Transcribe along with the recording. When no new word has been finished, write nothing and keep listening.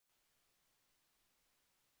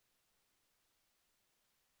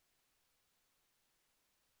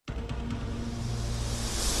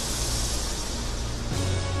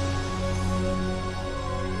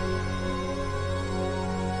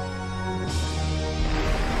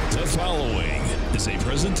The following is a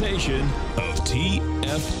presentation of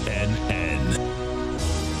TFNN.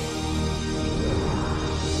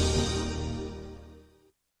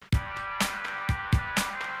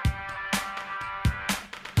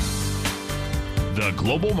 The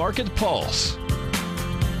Global Market Pulse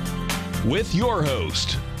with your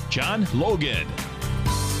host, John Logan.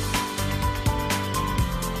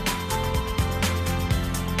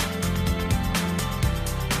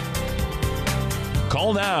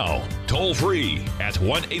 Call now, toll free at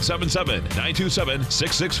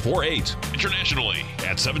 1-877-927-6648. Internationally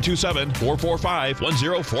at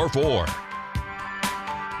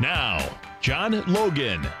 727-445-1044. Now, John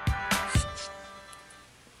Logan.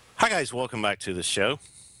 Hi, guys. Welcome back to the show.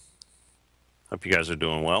 Hope you guys are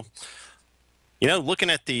doing well. You know, looking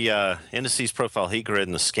at the indices profile heat grid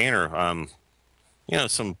and the scanner,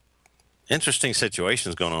 some interesting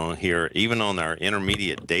situations going on here, even on our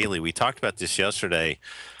intermediate daily. We talked about this yesterday,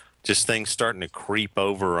 just things starting to creep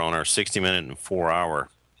over on our 60-minute and 4-hour.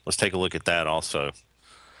 Let's take a look at that also.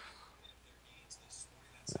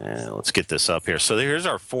 Let's get this up here. So here's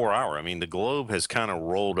our 4-hour. I mean, the globe has kind of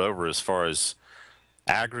rolled over as far as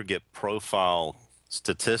aggregate profile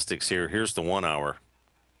statistics here. Here's the 1 hour.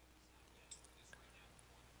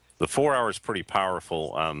 The 4 hour is pretty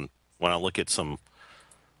powerful when I look at some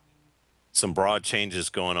broad changes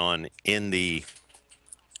going on in the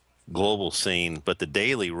global scene, but the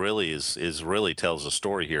daily really really tells a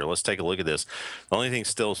story here. Let's take a look at this. The only thing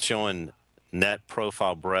still showing net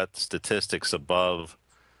profile breadth statistics above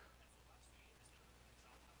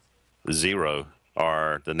zero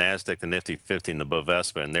are the NASDAQ, the Nifty 50, and the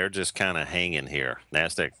Bovespa, and they're just kind of hanging here.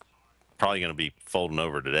 NASDAQ probably going to be folding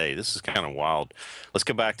over today. This is kind of wild. Let's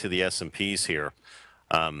go back to the S&Ps here.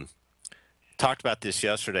 Talked about this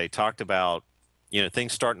yesterday, talked about,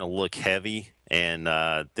 things starting to look heavy, and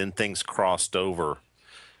then things crossed over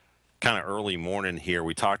kind of early morning here.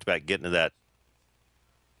 We talked about getting to that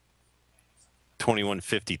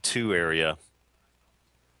 2152 area.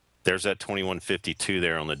 There's that 2152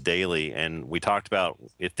 there on the daily, and we talked about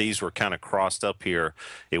if these were kind of crossed up here,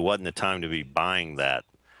 it wasn't the time to be buying that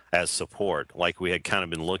as support, like we had kind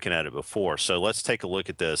of been looking at it before. So let's take a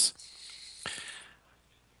look at this.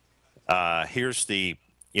 Here's the,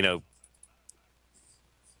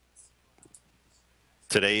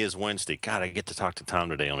 today is Wednesday. God, I get to talk to Tom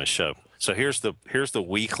today on his show. So here's the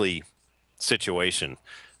weekly situation.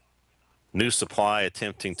 New supply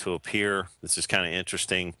attempting to appear. This is kind of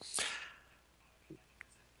interesting.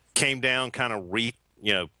 Came down, kind of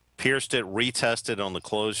pierced it, retested on the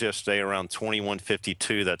close yesterday around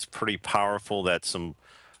 2152. That's pretty powerful. That's some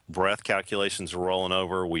breadth calculations are rolling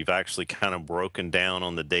over. We've actually kind of broken down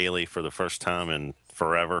on the daily for the first time in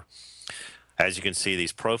forever. As you can see,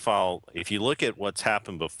 these profile, if you look at what's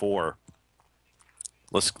happened before,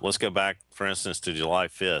 let's go back, for instance, to July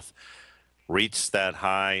 5th. Reached that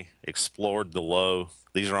high, explored the low.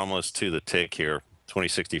 These are almost to the tick here,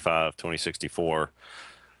 2065, 2064,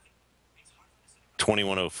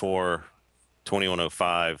 2104,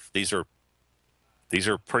 2105. These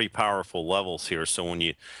are pretty powerful levels here. So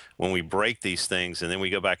when we break these things and then we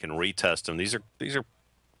go back and retest them, these are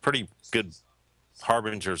pretty good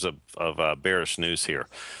harbingers of bearish news here.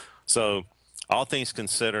 So all things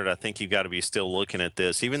considered, I think you've got to be still looking at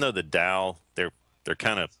this, even though the Dow, they're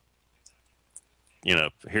kind of,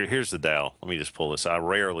 here's the Dow. Let me just pull this. I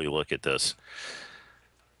rarely look at this.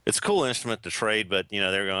 It's a cool instrument to trade, but,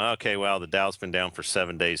 they're going, okay, well, the Dow's been down for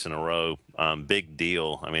 7 days in a row. Big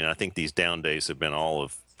deal. I mean, I think these down days have been all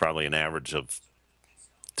of probably an average of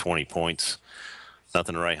 20 points.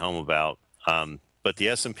 Nothing to write home about. But the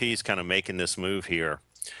S&P is kind of making this move here.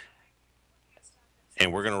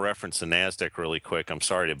 And we're going to reference the NASDAQ really quick. I'm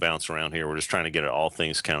sorry to bounce around here. We're just trying to get all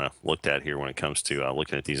things kind of looked at here when it comes to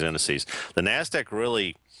looking at these indices. The NASDAQ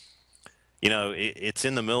really, it's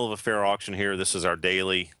in the middle of a fair auction here. This is our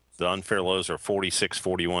daily. The unfair lows are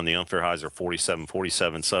 46.41. The unfair highs are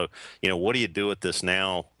 47.47. So, what do you do with this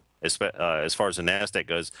now as far as the NASDAQ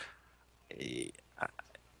goes?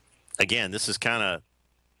 Again, this is kind of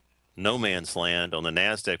no man's land on the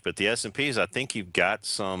NASDAQ, but the S&Ps, I think you've got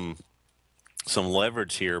some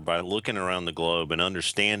leverage here by looking around the globe and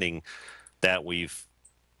understanding that we've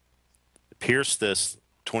pierced this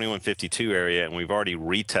 2152 area and we've already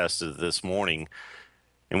retested this morning,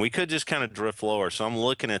 and we could just kind of drift lower. So I'm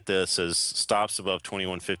looking at this as stops above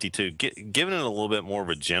 2152, giving it a little bit more of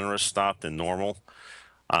a generous stop than normal,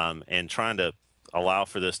 and trying to allow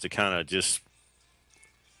for this to kind of just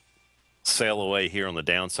sail away here on the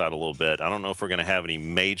downside a little bit. I don't know if we're going to have any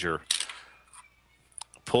major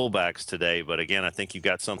pullbacks today, but again, I think you've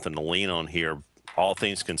got something to lean on here all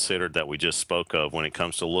things considered that we just spoke of when it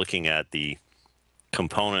comes to looking at the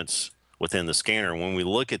components within the scanner. When we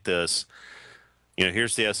look at this,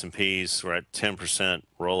 here's the S&Ps. We're at 10%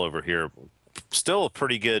 rollover here. Still a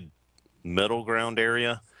pretty good middle ground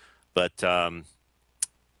area, but I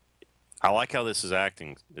like how this is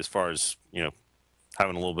acting as far as,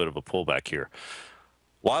 having a little bit of a pullback here.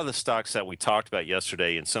 A lot of the stocks that we talked about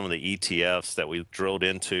yesterday and some of the ETFs that we drilled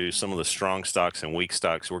into, some of the strong stocks and weak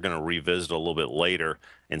stocks, we're going to revisit a little bit later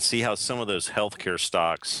and see how some of those healthcare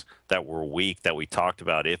stocks that were weak that we talked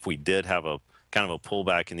about, if we did have a kind of a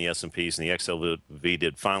pullback in the S&Ps and the XLV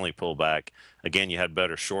did finally pull back, again, you had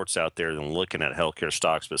better shorts out there than looking at healthcare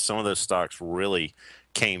stocks. But some of those stocks really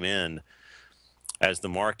came in as the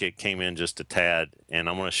market came in just a tad. And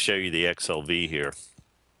I'm going to show you the XLV here.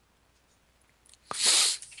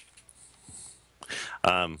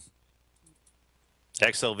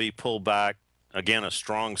 XLV pulled back, again, a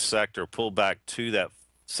strong sector, pulled back to that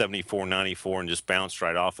 74.94 and just bounced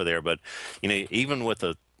right off of there. But, even with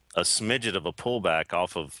a smidget of a pullback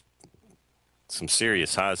off of some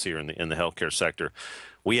serious highs here in the healthcare sector,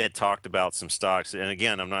 we had talked about some stocks. And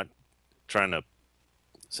again, I'm not trying to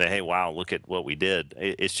say, hey, wow, look at what we did.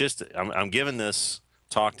 It's just I'm giving this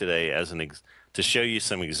talk today as to show you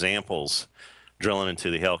some examples drilling into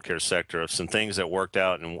the healthcare sector of some things that worked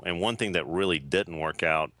out and one thing that really didn't work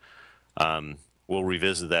out. We'll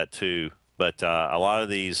revisit that too. But a lot of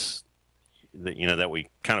these, that we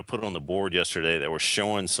kind of put on the board yesterday that were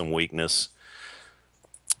showing some weakness.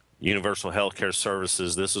 Universal Healthcare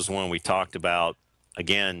Services, this is one we talked about.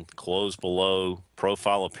 Again, closed below,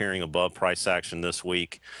 profile appearing above price action this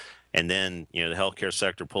week. And then, the healthcare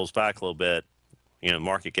sector pulls back a little bit.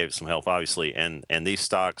 Market gave it some help, obviously. And these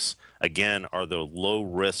stocks, again, are the low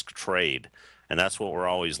risk trade. And that's what we're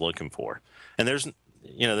always looking for. And there's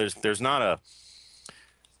not a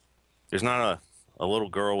little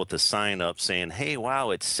girl with a sign up saying, hey,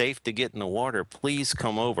 wow, it's safe to get in the water. Please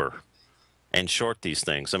come over and short these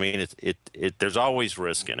things. I mean, there's always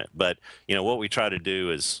risk in it. But, what we try to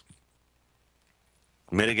do is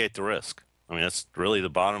mitigate the risk. I mean, that's really the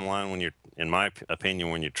bottom line in my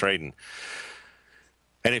opinion, when you're trading.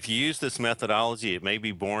 And if you use this methodology, it may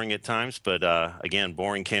be boring at times, but again,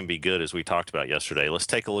 boring can be good, as we talked about yesterday. Let's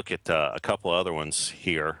take a look at a couple other ones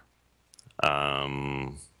here.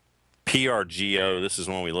 PRGO, this is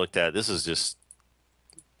one we looked at. This is just,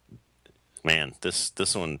 man, this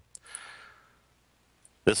one,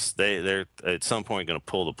 they're at some point going to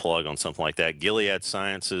pull the plug on something like that. Gilead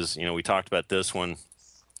Sciences, we talked about this one.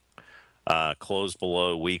 Closed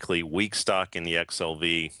below weekly, weak stock in the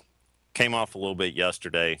XLV. Came off a little bit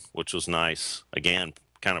yesterday, which was nice. Again,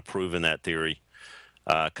 kind of proving that theory.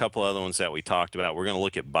 A couple other ones that we talked about. We're going to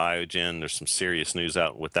look at Biogen. There's some serious news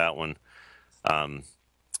out with that one.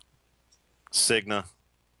 Cigna.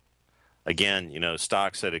 Again,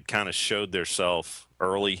 stocks that had kind of showed theirself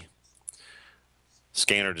early.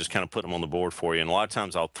 Scanner just kind of put them on the board for you. And a lot of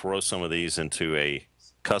times I'll throw some of these into a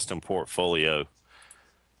custom portfolio.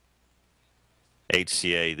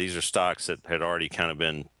 HCA, these are stocks that had already kind of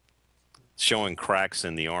been showing cracks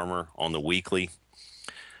in the armor on the weekly.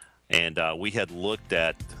 And we had looked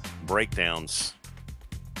at breakdowns,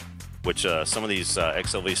 which some of these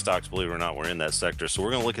XLV stocks, believe it or not, were in that sector. So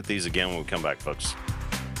we're going to look at these again when we come back, folks.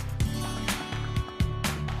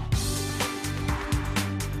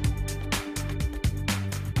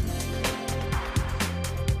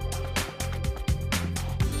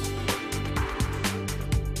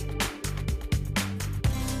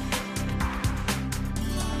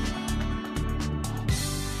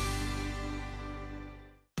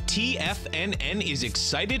 TFNN is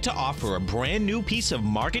excited to offer a brand new piece of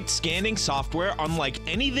market scanning software unlike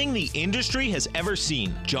anything the industry has ever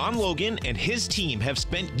seen. John Logan and his team have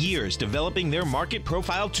spent years developing their market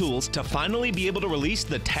profile tools to finally be able to release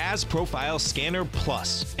the TAS Profile Scanner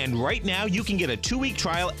Plus. And right now you can get a 2-week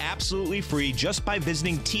trial absolutely free just by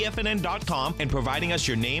visiting TFNN.com and providing us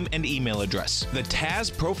your name and email address. The TAS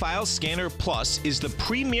Profile Scanner Plus is the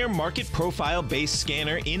premier market profile based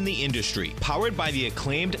scanner in the industry. Powered by the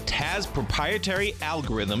acclaimed TAS proprietary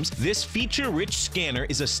algorithms, this feature-rich scanner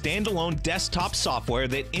is a standalone desktop software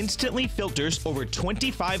that instantly filters over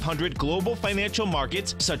 2,500 global financial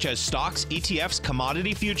markets such as stocks, ETFs,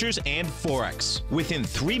 commodity futures, and Forex. Within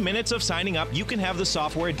 3 minutes of signing up, you can have the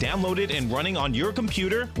software downloaded and running on your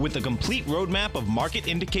computer with a complete roadmap of market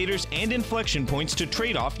indicators and inflection points to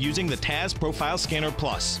trade off using the TAS Profile Scanner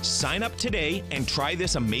Plus. Sign up today and try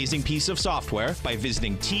this amazing piece of software by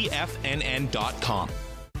visiting TFNN.com.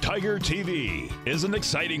 Tiger TV is an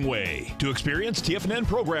exciting way to experience TFNN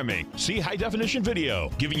programming. See high-definition video,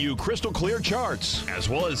 giving you crystal clear charts, as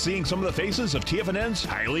well as seeing some of the faces of TFNN's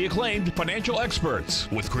highly acclaimed financial experts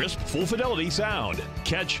with crisp, full-fidelity sound.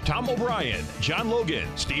 Catch Tom O'Brien, John Logan,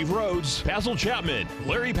 Steve Rhodes, Basil Chapman,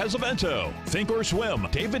 Larry Pesavento, Think or Swim,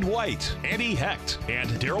 David White, Andy Hecht, and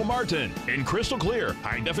Daryl Martin in crystal clear,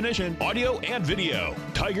 high-definition audio and video.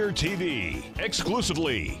 Tiger TV,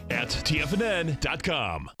 exclusively at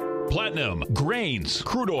TFNN.com. Platinum, grains,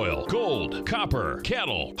 crude oil, gold, copper,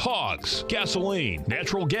 cattle, hogs, gasoline,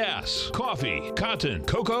 natural gas, coffee, cotton,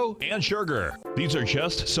 cocoa, and sugar. These are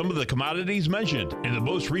just some of the commodities mentioned in the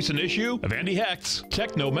most recent issue of Andy Hecht's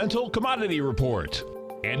Techno-Mental Commodity Report.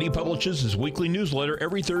 Andy publishes his weekly newsletter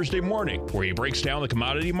every Thursday morning, where he breaks down the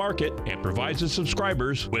commodity market and provides his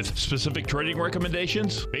subscribers with specific trading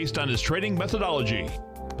recommendations based on his trading methodology.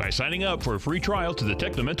 By signing up for a free trial to the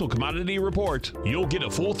Techno-Mental Commodity Report, you'll get a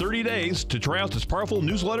full 30 days to try out this powerful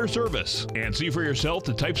newsletter service and see for yourself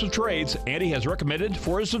the types of trades Andy has recommended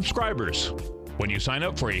for his subscribers. When you sign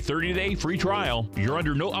up for a 30-day free trial, you're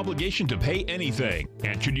under no obligation to pay anything.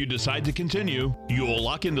 And should you decide to continue, you will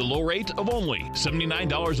lock in the low rate of only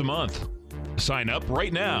 $79 a month. Sign up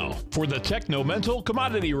right now for the Techno-Mental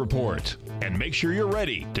Commodity Report and make sure you're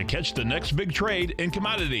ready to catch the next big trade in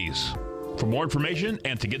commodities. For more information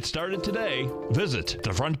and to get started today, visit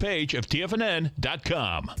the front page of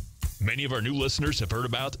TFNN.com. Many of our new listeners have heard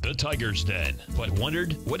about the Tiger's Den, but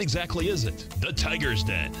wondered, what exactly is it? The Tiger's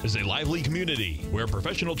Den is a lively community where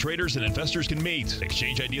professional traders and investors can meet,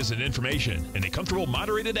 exchange ideas and information in a comfortable,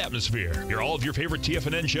 moderated atmosphere. Hear all of your favorite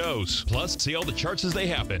TFNN shows, plus see all the charts as they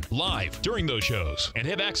happen live during those shows, and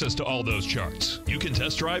have access to all those charts. You can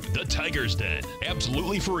test drive the Tiger's Den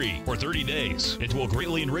absolutely free for 30 days. It will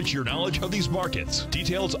greatly enrich your knowledge of these markets.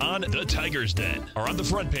 Details on the Tiger's Den are on the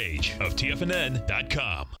front page of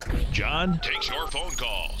TFNN.com. John takes your phone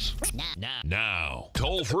calls. Now,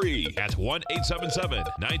 toll free at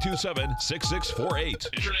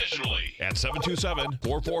 1-877-927-6648. Internationally at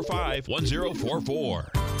 727-445-1044.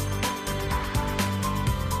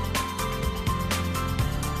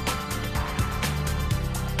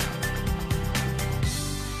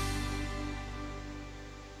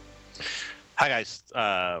 Hi, guys.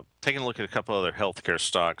 Taking a look at a couple other healthcare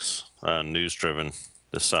stocks, news-driven,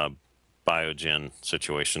 this Biogen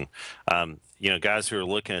situation. Guys who are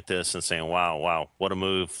looking at this and saying, wow, what a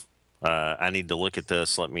move. I need to look at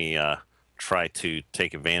this. Let me try to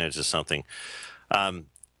take advantage of something.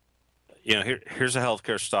 Here's a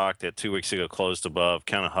healthcare stock that 2 weeks ago closed above,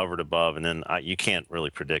 kind of hovered above, and then you can't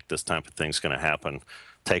really predict this type of thing's going to happen,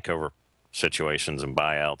 takeover situations and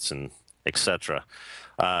buyouts and etc.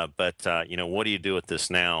 What do you do with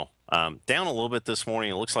this now? Down a little bit this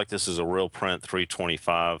morning. It looks like this is a real print,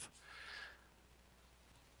 325.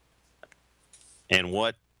 And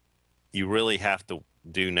what you really have to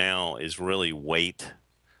do now is really wait.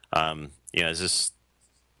 These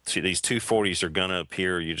 240s are going to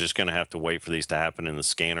appear. You're just going to have to wait for these to happen in the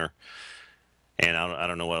scanner. And I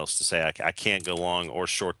don't know what else to say. I can't go long or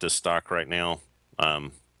short this stock right now.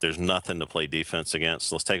 There's nothing to play defense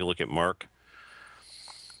against. Let's take a look at Merck.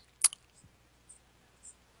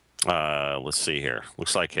 Let's see here.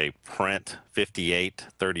 Looks like a print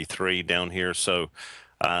 58.33 down here. So,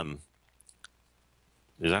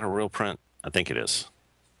 is that a real print? I think it is.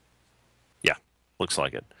 Yeah, looks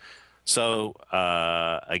like it. So,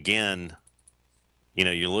 again,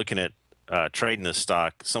 you're looking at trading this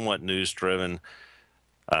stock, somewhat news-driven.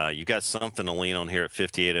 You got something to lean on here at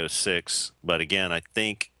 58.06. But, again, I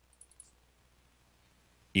think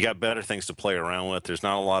you got better things to play around with. There's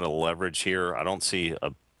not a lot of leverage here. I don't see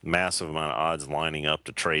a massive amount of odds lining up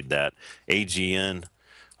to trade that. AGN,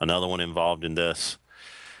 another one involved in this.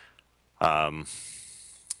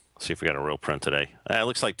 See if we got a real print today. It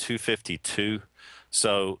looks like 252.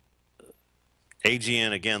 So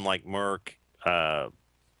AGN, again, like Merck,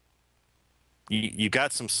 you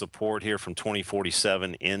got some support here from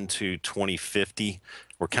 2047 into 2050.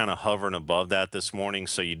 We're kind of hovering above that this morning,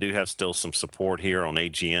 so you do have still some support here on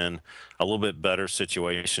AGN. A little bit better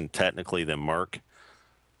situation technically than Merck.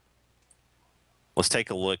 Let's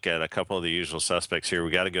take a look at a couple of the usual suspects here.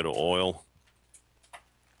 We got to go to oil.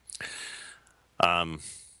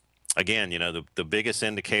 Again, the biggest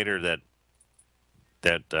indicator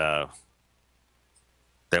that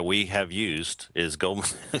we have used is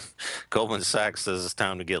Goldman Sachs says it's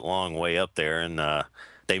time to get long way up there, and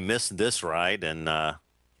they missed this ride, and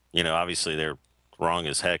obviously they're wrong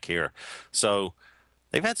as heck here. So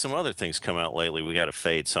they've had some other things come out lately we got to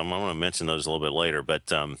fade. So I'm going to mention those a little bit later, but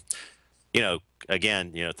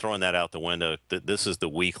again, throwing that out the window, this is the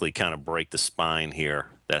weekly kind of break the spine here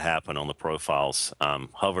that happened on the profiles.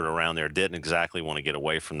 Hovered around there, didn't exactly want to get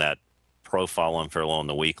away from that profile unfair low on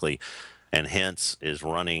the weekly, and hence is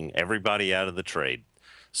running everybody out of the trade.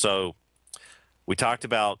 So we talked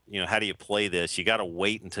about, how do you play this? You got to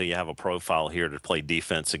wait until you have a profile here to play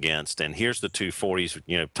defense against. And here's the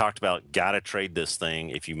 240s. Talked about got to trade this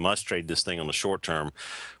thing if you must trade this thing on the short term.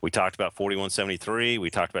 We talked about 41.73. We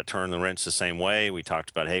talked about turning the wrench the same way. We talked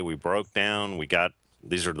about, hey, we broke down.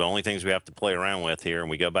 These are the only things we have to play around with here. And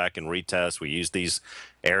we go back and retest. We use these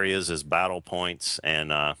areas as battle points.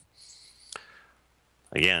 And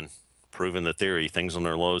again, proving the theory, things on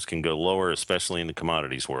their lows can go lower, especially in the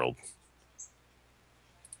commodities world.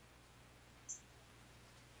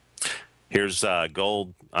 Here's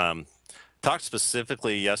gold. Talked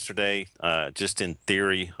specifically yesterday, just in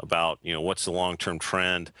theory, about what's the long-term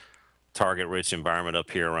trend. Target-rich environment up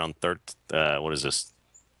here around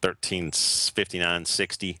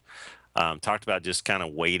 1359.60. Talked about just kind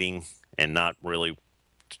of waiting and not really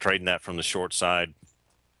trading that from the short side.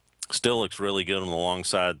 Still looks really good on the long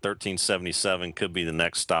side. 1377 could be the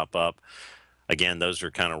next stop up. Again, those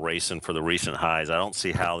are kind of racing for the recent highs. I don't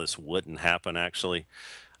see how this wouldn't happen actually.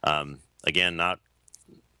 Again,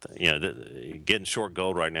 getting short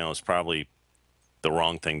gold right now is probably the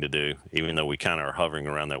wrong thing to do, even though we kind of are hovering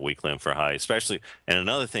around that weekly for high, especially. And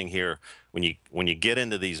another thing here, when you get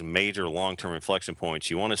into these major long-term inflection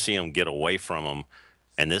points, you want to see them get away from them.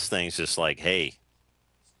 And this thing's just like, hey,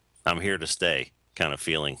 I'm here to stay kind of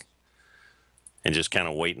feeling, and just kind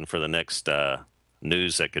of waiting for the next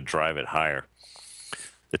news that could drive it higher.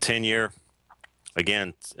 The 10-year,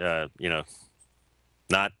 again,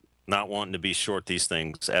 not wanting to be short these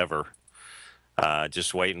things ever.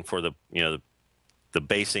 Just waiting for the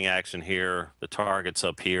basing action here, the targets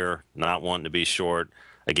up here, not wanting to be short.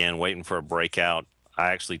 Again, waiting for a breakout.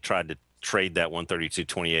 I actually tried to trade that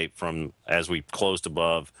 132.28 from as we closed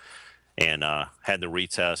above, and had the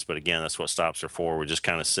retest. But again, that's what stops are for. We're just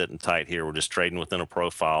kind of sitting tight here. We're just trading within a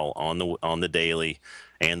profile on the daily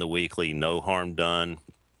and the weekly. No harm done.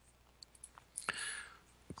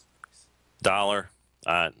 Dollar.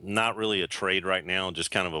 Not really a trade right now,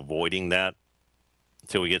 just kind of avoiding that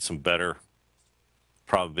until we get some better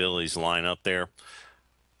probabilities line up there.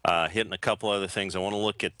 Hitting a couple other things. I want to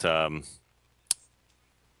look at,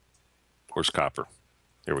 where's copper?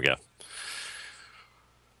 Here we go.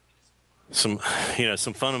 Some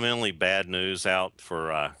fundamentally bad news out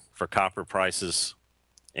for copper prices.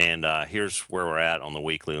 And here's where we're at on the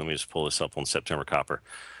weekly. Let me just pull this up on September copper.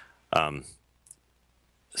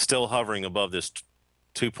 Still hovering above this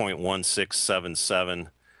 2.1677.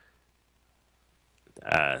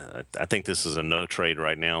 I think this is a no trade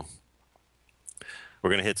right now. We're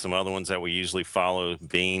going to hit some other ones that we usually follow.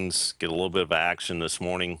 Beans get a little bit of action this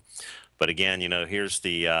morning, but again, here's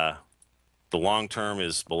the long term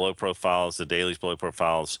is below profiles, the daily's below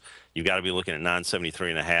profiles. You've got to be looking at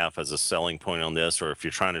 973.5 as a selling point on this, or if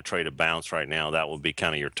you're trying to trade a bounce right now, that would be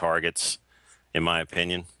kind of your targets, in my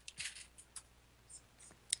opinion.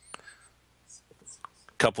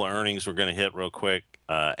 Couple of earnings we're going to hit real quick.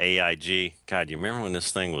 AIG. God, you remember when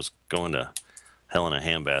this thing was going to hell in a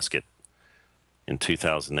handbasket in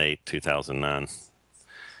 2008, 2009?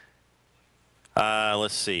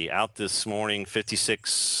 Let's see. Out this morning,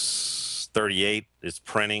 56.38 is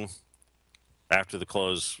printing. After the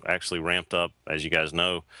close, actually ramped up, as you guys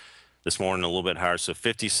know, this morning a little bit higher. So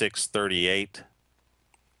 56.38.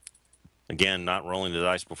 Again, not rolling the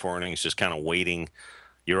dice before earnings, just kind of waiting.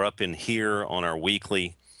 You're up in here on our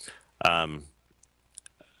weekly. Kind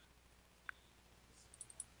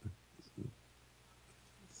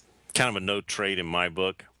of a no trade in my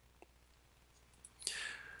book.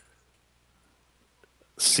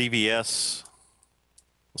 CVS.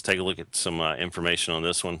 Let's take a look at some information on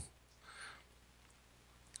this one.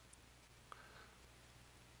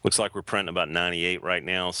 Looks like we're printing about 98 right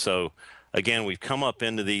now. So again, we've come up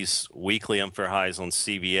into these weekly unfair highs on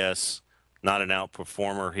CVS. Not an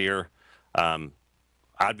outperformer here.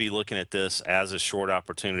 I'd be looking at this as a short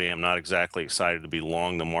opportunity. I'm not exactly excited to be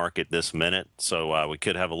long the market this minute. So we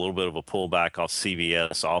could have a little bit of a pullback off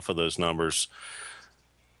CVS, off of those numbers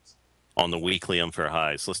on the weekly unfair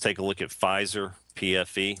highs. Let's take a look at Pfizer,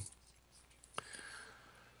 PFE.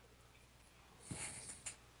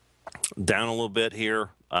 Down a little bit here.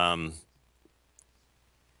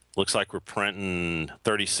 Looks like we're printing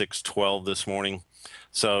 36.12 this morning.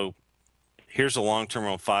 So here's a long-term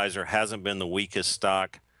on Pfizer. Hasn't been the weakest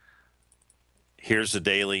stock. Here's the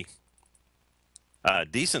daily.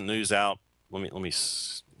 Decent news out. Let me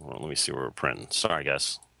see where we're printing. Sorry,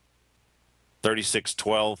 guys.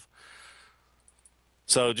 36.12.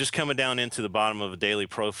 So just coming down into the bottom of a daily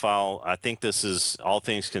profile, I think this is, all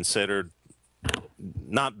things considered,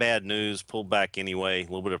 not bad news. Pulled back anyway, a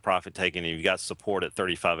little bit of profit taking. You've got support at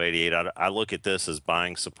 35.88. I look at this as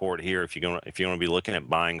buying support here. If you're going to be looking at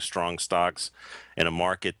buying strong stocks in a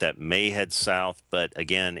market that may head south, but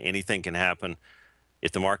again, anything can happen.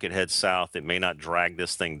 If the market heads south, it may not drag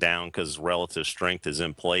this thing down because relative strength is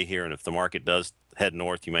in play here. And if the market does head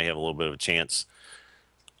north, you may have a little bit of a chance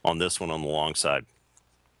on this one on the long side.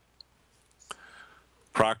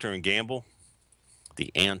 Procter & Gamble,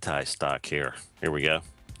 the anti-stock here. Here we go.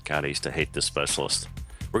 God, I used to hate this specialist.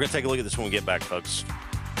 We're going to take a look at this when we get back, folks.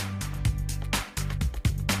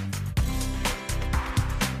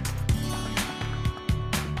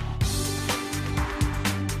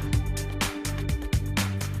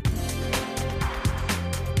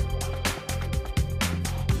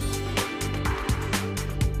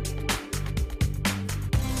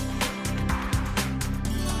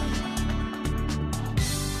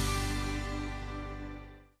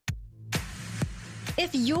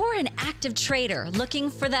 If you're an active trader looking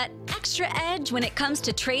for that extra edge when it comes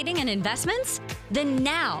to trading and investments, then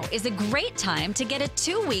now is a great time to get a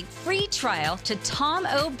 2-week free trial to Tom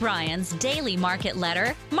O'Brien's daily market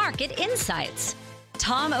letter, Market Insights.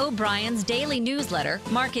 Tom O'Brien's daily newsletter,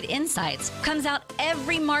 Market Insights, comes out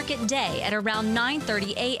every market day at around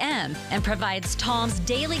 9:30 a.m. and provides Tom's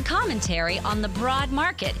daily commentary on the broad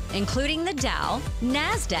market, including the Dow,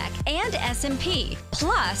 NASDAQ, and S&P,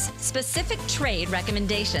 plus specific trade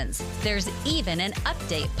recommendations. There's even an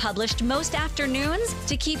update published most afternoons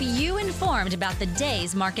to keep you informed about the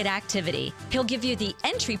day's market activity. He'll give you the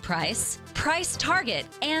entry price, price target,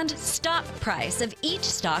 and stop price of each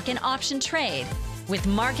stock and option trade. With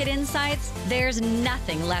Market Insights, there's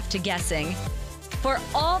nothing left to guessing. For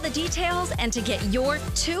all the details and to get your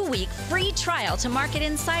 2-week free trial to Market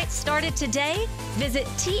Insights started today, visit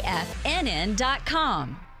TFNN.com.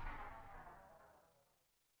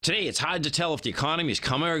 Today, it's hard to tell if the economy is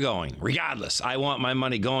coming or going. Regardless, I want my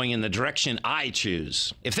money going in the direction I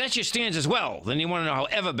choose. If that's your stance as well, then you want to know how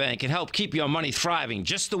Everbank can help keep your money thriving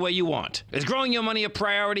just the way you want. Is growing your money a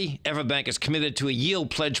priority? Everbank is committed to a yield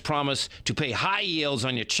pledge promise to pay high yields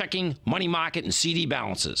on your checking, money market, and CD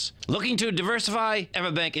balances. Looking to diversify?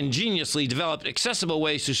 Everbank ingeniously developed accessible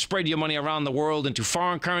ways to spread your money around the world into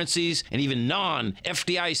foreign currencies and even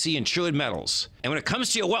non-FDIC insured metals. And when it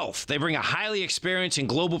comes to your wealth, they bring a highly experienced and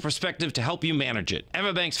global perspective to help you manage it.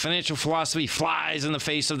 Everbank's financial philosophy flies in the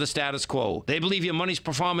face of the status quo. They believe your money's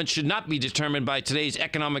performance should not be determined by today's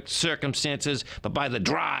economic circumstances, but by the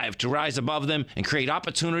drive to rise above them and create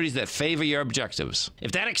opportunities that favor your objectives.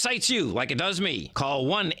 If that excites you, like it does me, call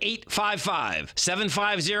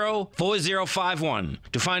 1-855-750-4051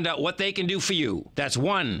 to find out what they can do for you. That's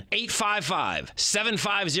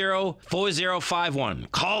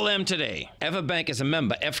 1-855-750-4051. Call them today. Everbank is a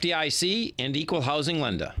member FDIC and equal housing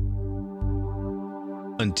lender.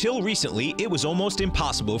 Until recently, it was almost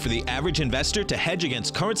impossible for the average investor to hedge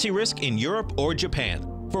against currency risk in Europe or Japan.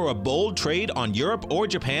 For a bold trade on Europe or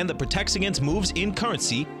Japan that protects against moves in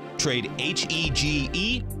currency, trade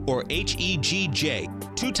HEGE or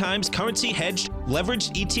HEGJ, 2 times currency hedged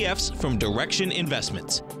leveraged ETFs from Direction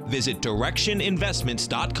Investments. Visit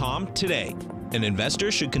directioninvestments.com today. An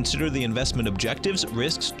investor should consider the investment objectives,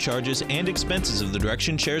 risks, charges, and expenses of the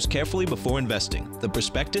Direction shares carefully before investing. The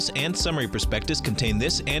prospectus and summary prospectus contain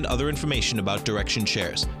this and other information about Direction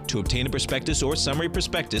shares. To obtain a prospectus or summary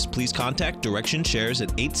prospectus, please contact Direction shares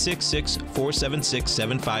at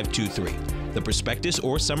 866-476-7523. The prospectus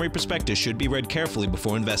or summary prospectus should be read carefully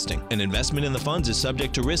before investing. An investment in the funds is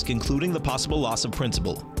subject to risk, including the possible loss of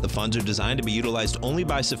principal. The funds are designed to be utilized only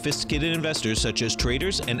by sophisticated investors such as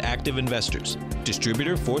traders and active investors.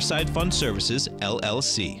 Distributor Foreside Fund Services,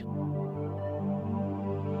 LLC.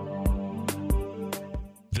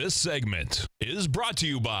 This segment is brought to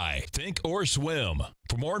you by Think or Swim.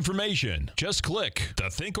 For more information, just click the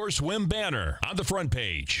Think or Swim banner on the front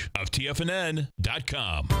page of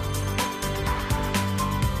TFNN.com.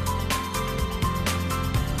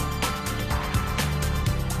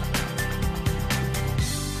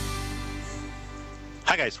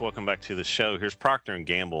 Hi guys, welcome back to the show. Here's Procter &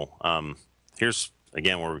 Gamble. Here's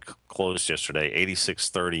again where we closed yesterday,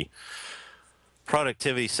 86.30.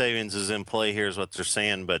 Productivity savings is in play here is what they're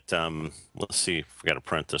saying, but let's see if we got a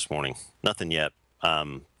print this morning. Nothing yet.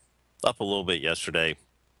 Up a little bit yesterday.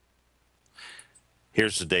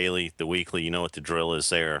 Here's the daily, the weekly. You know what the drill is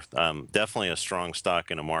there. Definitely a strong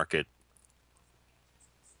stock in a market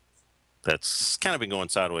that's kind of been going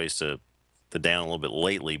sideways to down a little bit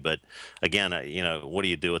lately, but again, you know, what do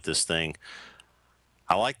you do with this thing?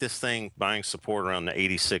 I like this thing buying support around the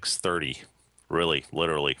 86.30 really,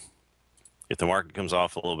 literally. If the market comes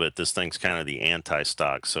off a little bit, this thing's kind of the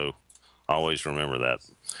anti-stock, so always remember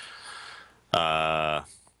that.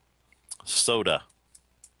 Soda.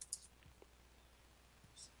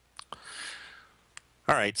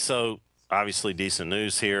 All right, so obviously decent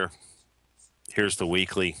news here. Here's the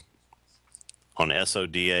weekly on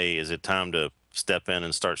SODA. Is it time to step in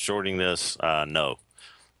and start shorting this? No,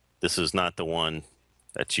 this is not the one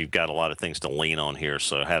that you've got a lot of things to lean on here.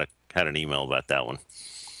 So I had an email about that one.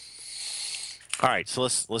 All right, so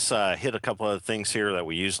let's hit a couple other things here that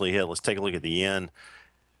we usually hit. Let's take a look at the yen.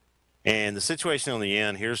 And the situation on the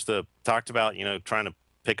yen, here's the, talked about, you know, trying to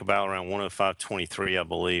pick about around 105.23, I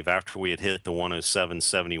believe, after we had hit the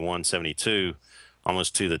 107.71, 72,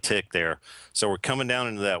 almost to the tick there. So we're coming down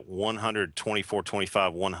into that 124.25,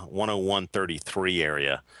 101.33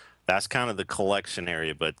 area. That's kind of the collection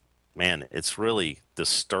area, but man, it's really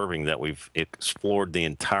disturbing that we've explored the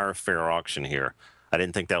entire fair auction here. I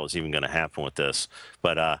didn't think that was even going to happen with this,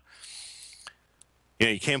 but you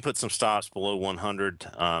know, you can put some stops below 100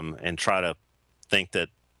 and try to think that.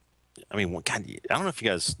 I mean, God, I don't know if you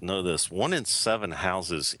guys know this. 1 in 7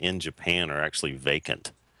 houses in Japan are actually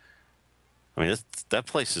vacant. I mean, that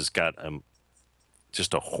place has got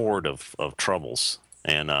just a horde of troubles,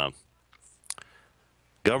 and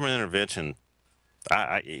government intervention.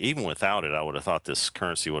 Even without it, I would have thought this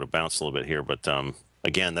currency would have bounced a little bit here, but.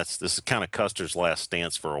 Again, this is kind of Custer's last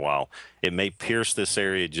stance for a while. It may pierce this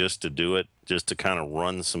area just to do it, just to kind of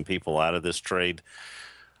run some people out of this trade.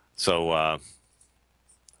 So,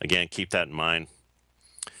 again, keep that in mind.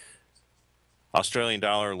 Australian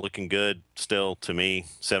dollar looking good still to me.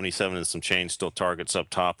 77 and some change, still targets up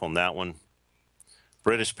top on that one.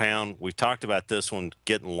 British pound, we've talked about this one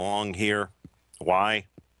getting long here. Why?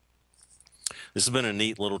 This has been a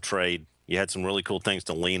neat little trade. You had some really cool things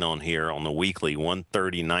to lean on here on the weekly,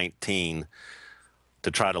 130.19,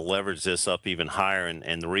 to try to leverage this up even higher.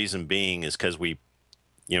 And the reason being is because we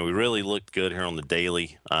really looked good here on the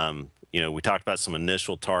daily. You know, we talked about some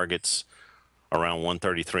initial targets around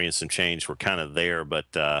 133 and some change. We're kind of there, but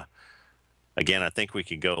again, I think we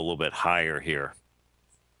could go a little bit higher here.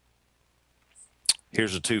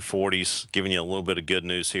 Here's the 240s, giving you a little bit of good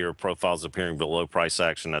news here. Profiles appearing below price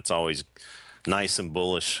action. That's always nice and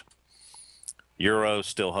bullish. Euro,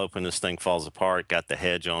 still hoping this thing falls apart. Got the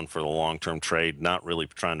hedge on for the long-term trade. Not really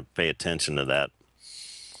trying to pay attention to that.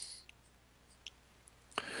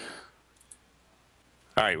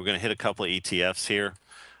 All right, we're going to hit a couple of ETFs here.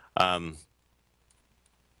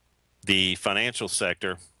 The financial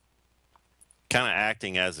sector kind of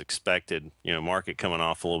acting as expected. You know, market coming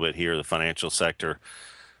off a little bit here. The financial sector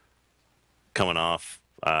coming off.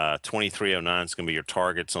 2309 is going to be your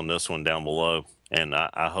targets on this one down below, and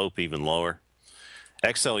I hope even lower.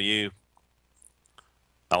 XLU,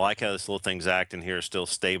 I like how this little thing's acting here, still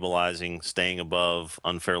stabilizing, staying above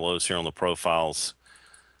unfair lows here on the profiles.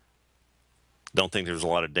 Don't think there's a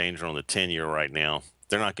lot of danger on the 10-year right now.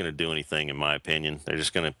 They're not going to do anything, in my opinion. They're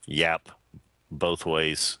just going to yap both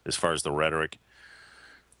ways as far as the rhetoric.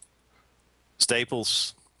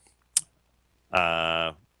 Staples,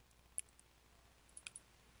 I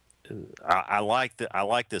like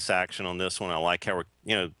this action on this one. I like how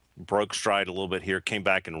we're, broke stride a little bit here, came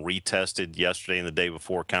back and retested yesterday and the day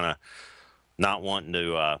before, kind of not wanting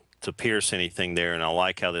to pierce anything there. And I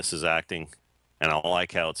like how this is acting, and I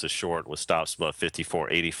like how it's a short with stops above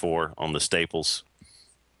 54.84 on the staples.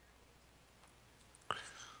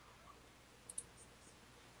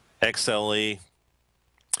 XLE,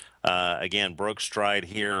 again, broke stride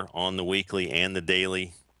here on the weekly and the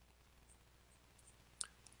daily.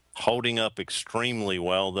 Holding up extremely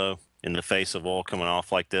well, though, in the face of oil coming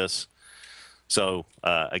off like this. So,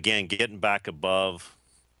 again, getting back above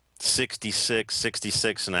 66,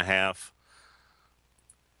 66 and a half.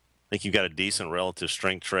 I think you've got a decent relative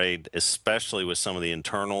strength trade, especially with some of the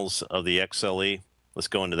internals of the XLE. Let's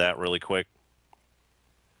go into that really quick.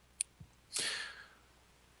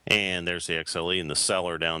 And there's the XLE and the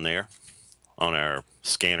seller down there on our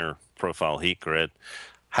scanner profile heat grid.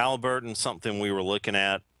 Halliburton, something we were looking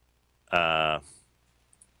at.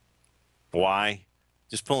 Why?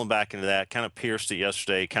 Just pulling back into that, kind of pierced it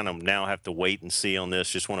yesterday, kind of now have to wait and see on this.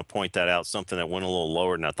 Just want to point that out, something that went a little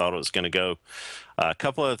lower than I thought it was going to go. A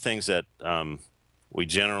couple other things that we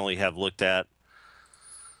generally have looked at.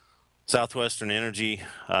 Southwestern Energy,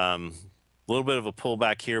 a little bit of a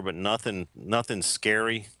pullback here, but nothing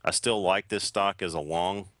scary. I still like this stock as a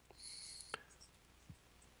long.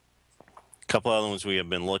 A couple other ones we have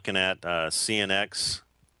been looking at, CNX.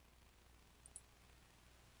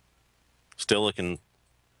 Still looking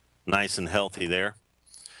nice and healthy there.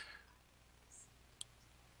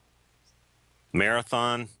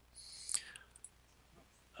 Marathon,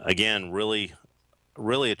 again, really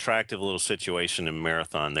attractive little situation in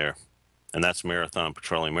Marathon there. And that's Marathon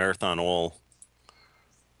Petroleum. Marathon Oil,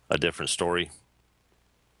 a different story.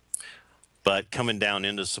 But coming down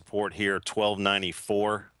into support here,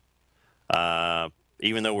 1294.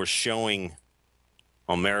 Even though we're showing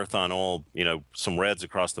on Marathon Oil, you know, some reds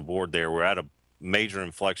across the board there, we're at a major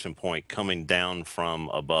inflection point coming down from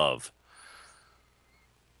above.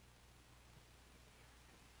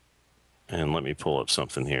 And let me pull up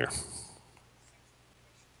something here.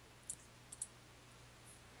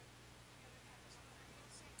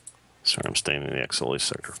 Sorry, I'm staying in the XLE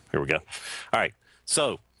sector. Here we go. All right,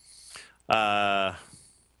 so that's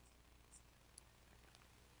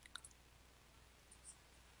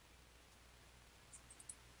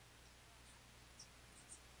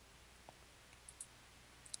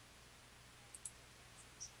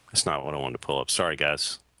not what I wanted to pull up. Sorry,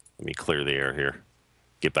 guys. Let me clear the air here.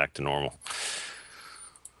 Get back to normal.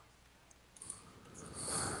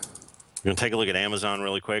 We're going to take a look at Amazon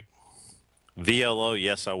really quick. VLO,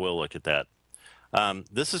 yes, I will look at that.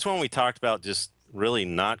 This is when we talked about just really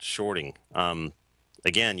not shorting.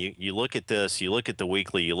 Again, you look at this, you look at the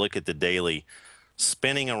weekly, you look at the daily,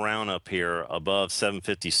 spinning around up here above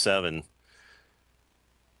 757.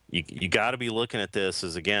 You got to be looking at this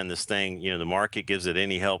as, again, this thing, you know, the market gives it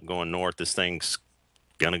any help going north, this thing's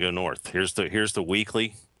going to go north. Here's the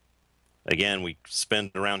weekly. Again, we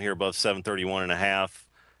spin around here above 731.5.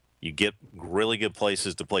 You get really good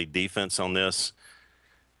places to play defense on this.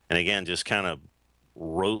 And again, just kind of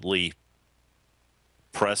rotely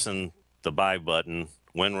pressing the buy button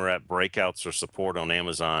when we're at breakouts or support on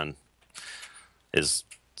Amazon is,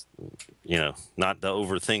 you know, not to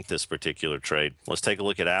overthink this particular trade. Let's take a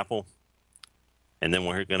look at Apple. And then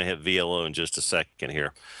we're going to hit VLO in just a second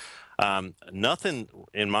here. Nothing,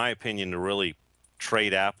 in my opinion, to really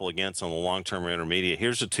trade Apple against on the long-term or intermediate.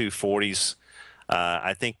 Here's the 240s.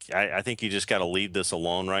 I think you just got to leave this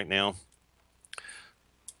alone right now.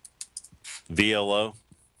 VLO.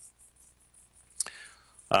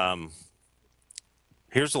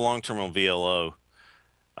 Here's the long-term on VLO.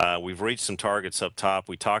 We've reached some targets up top.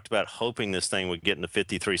 We talked about hoping this thing would get into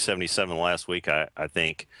 53.77 last week, I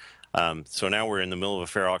think. So now we're in the middle of a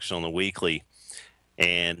fair auction on the weekly,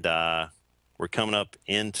 and we're coming up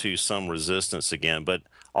into some resistance again. But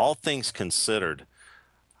all things considered,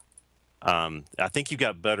 I think you've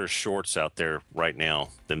got better shorts out there right now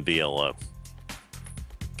than VLO.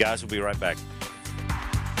 Guys, we'll be right back.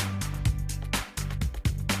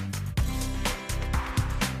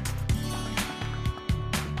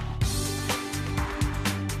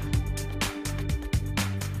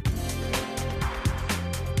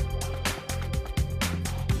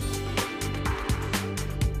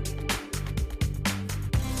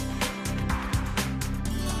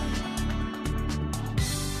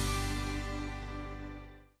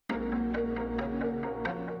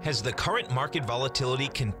 Has the current market volatility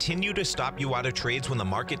continued to stop you out of trades when the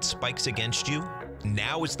market spikes against you?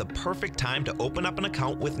 Now is the perfect time to open up an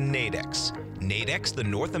account with Nadex. Nadex, the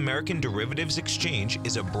North American Derivatives Exchange,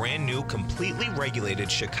 is a brand new, completely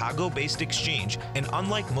regulated Chicago-based exchange, and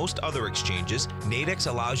unlike most other exchanges, Nadex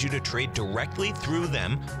allows you to trade directly through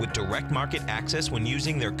them with direct market access when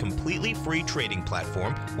using their completely free trading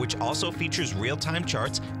platform, which also features real-time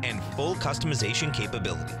charts and full customization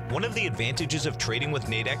capability. One of the advantages of trading with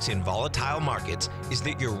Nadex in volatile markets is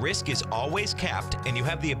that your risk is always capped and you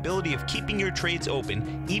have the ability of keeping your trades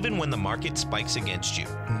open even when the market spikes against you.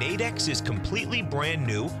 Nadex is completely brand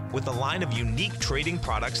new with a line of unique trading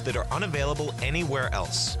products that are unavailable anywhere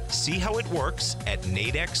else. See how it works at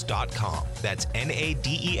nadex.com. That's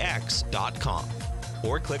NADEX.com.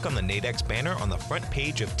 Or click on the Nadex banner on the front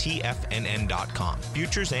page of TFNN.com.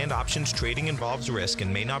 Futures and options trading involves risk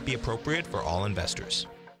and may not be appropriate for all investors.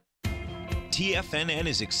 TFNN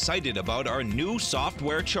is excited about our new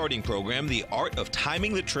software charting program, The Art of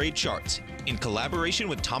Timing the Trade Charts. In collaboration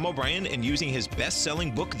with Tom O'Brien and using his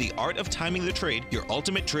best-selling book, The Art of Timing the Trade, Your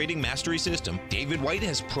Ultimate Trading Mastery System, David White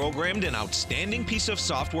has programmed an outstanding piece of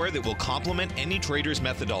software that will complement any trader's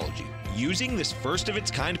methodology. Using this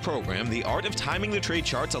first-of-its-kind program, The Art of Timing the Trade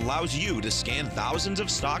Charts allows you to scan thousands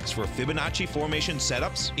of stocks for Fibonacci formation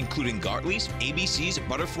setups, including Gartley's, ABCs,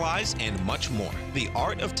 butterflies, and much more. The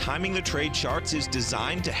Art of Timing the Trade Charts is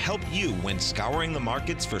designed to help you when scouring the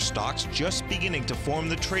markets for stocks just beginning to form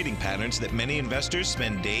the trading patterns that many investors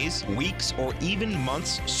spend days, weeks, or even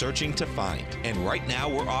months searching to find. And right now,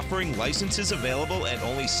 we're offering licenses available at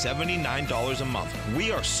only $79 a month.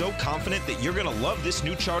 We are so confident that you're going to love this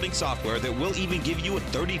new charting software software that will even give you a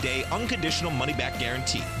 30-day unconditional money-back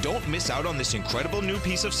guarantee. Don't miss out on this incredible new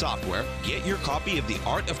piece of software. Get your copy of The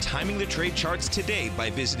Art of Timing the Trade Charts today by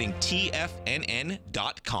visiting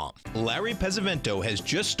TFNN.com. Larry Pesavento has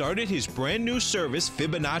just started his brand new service,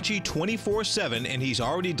 Fibonacci 24/7, and he's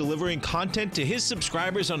already delivering content to his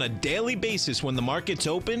subscribers on a daily basis when the market's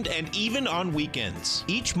opened and even on weekends.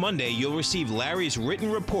 Each Monday, you'll receive Larry's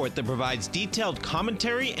written report that provides detailed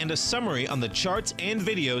commentary and a summary on the charts and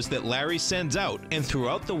videos that Larry sends out. And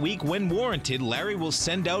throughout the week, when warranted, Larry will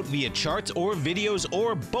send out via charts or videos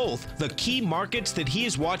or both the key markets that he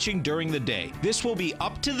is watching during the day. This will be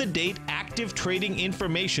up-to-the-date, active trading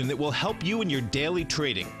information that will help you in your daily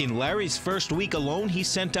trading. In Larry's first week alone, he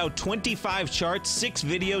sent out 25 charts, 6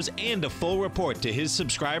 videos, and a full report to his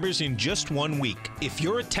subscribers in just 1 week. If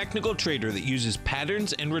you're a technical trader that uses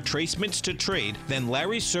patterns and retracements to trade, then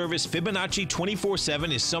Larry's service Fibonacci 24/7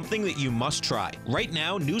 is something that you must try. Right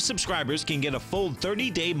now, new subscribers can get a full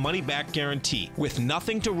 30-day money-back guarantee. With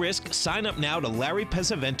nothing to risk, sign up now to Larry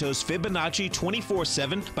Pesavento's Fibonacci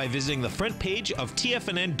 24/7 by visiting the front page of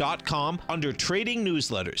TFNN.com under Trading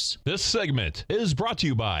Newsletters. This segment is brought to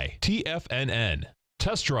you by TFNN.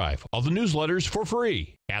 Test drive all the newsletters for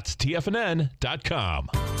free at TFNN.com.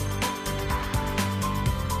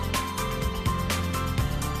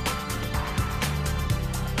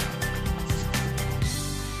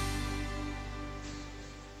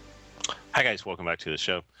 Hi guys, welcome back to the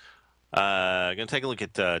show. Going to take a look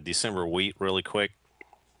at December wheat really quick.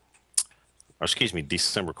 Or excuse me,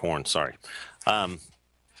 December corn, sorry.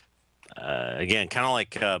 Again, kind of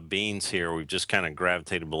like beans here, we've just kind of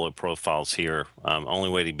gravitated below profiles here. Only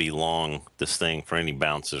way to be long this thing for any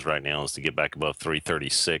bounces right now is to get back above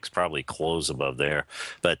 336, probably close above there.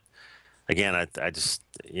 But again, I just,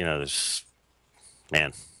 you know, there's,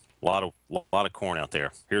 man, a lot of corn out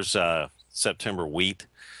there. Here's September wheat.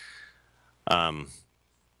 Kind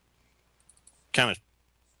of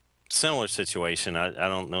similar situation. I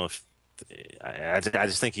don't know if I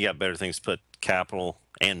just think you got better things to put capital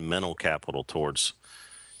and mental capital towards.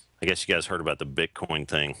 I guess you guys heard about the Bitcoin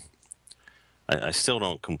thing. I still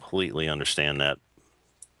don't completely understand that.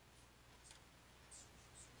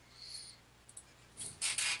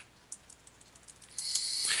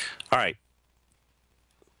 All right.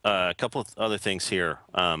 A couple of other things here.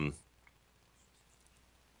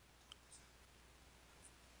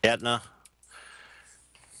 Aetna,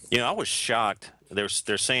 you know, I was shocked. They're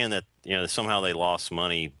saying that, you know, somehow they lost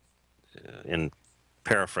money, in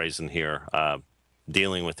paraphrasing here,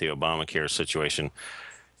 dealing with the Obamacare situation.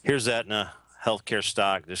 Here's Aetna, healthcare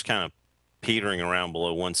stock, just kind of petering around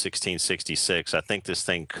below 116.66. I think this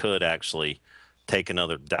thing could actually take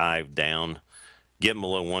another dive down. Getting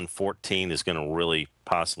below 114 is going to really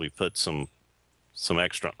possibly put some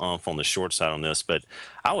extra oomph on the short side on this. But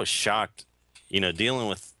I was shocked. You know, dealing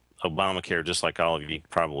with Obamacare, just like all of you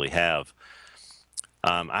probably have,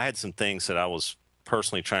 I had some things that I was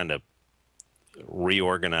personally trying to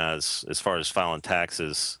reorganize as far as filing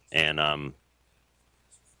taxes. And,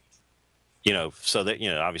 you know, so that, you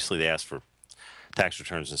know, obviously they asked for tax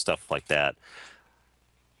returns and stuff like that.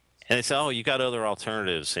 And they said, oh, you got other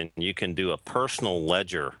alternatives, and you can do a personal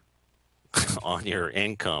ledger on your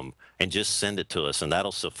income and just send it to us, and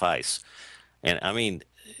that'll suffice. And, I mean,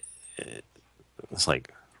 it's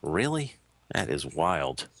like, really? That is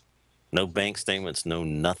wild. No bank statements, no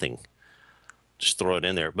nothing. Just throw it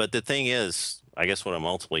in there. But the thing is, I guess what I'm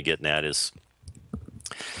ultimately getting at is,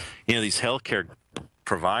 you know, these healthcare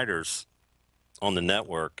providers on the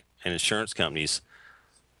network and insurance companies,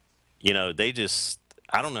 you know, they just,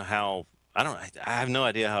 I don't know how, I have no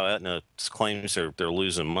idea how Aetna claims they're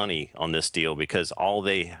losing money on this deal, because all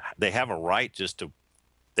they have a right just to,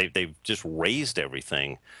 they've just raised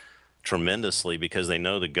everything tremendously because they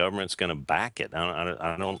know the government's going to back it.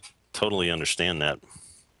 I don't totally understand that.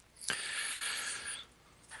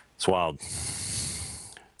 It's wild.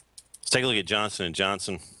 Let's take a look at Johnson &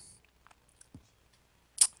 Johnson.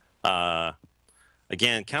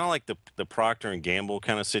 Again, kind of like the Procter & Gamble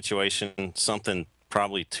kind of situation, something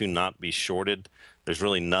probably to not be shorted. There's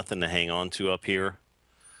really nothing to hang on to up here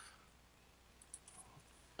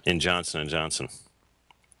in Johnson & Johnson.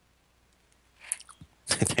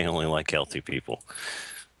 They only like healthy people.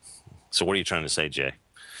 So what are you trying to say, Jay?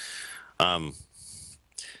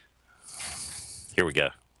 Here we go.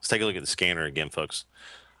 Let's take a look at the scanner again, folks.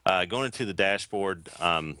 Going into the dashboard,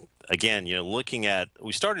 again, you know, looking at,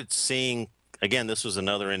 we started seeing, again, this was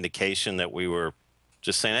another indication that we were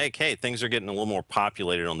just saying, hey, okay, things are getting a little more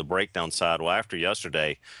populated on the breakdown side. Well, after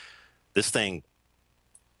yesterday, this thing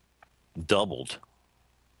doubled.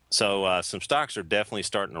 So some stocks are definitely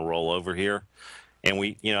starting to roll over here. And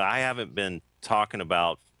I haven't been talking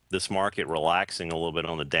about this market relaxing a little bit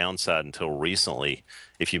on the downside until recently,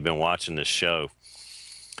 if you've been watching this show.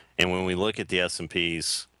 And when we look at the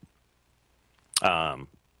S&Ps,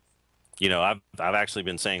 I've actually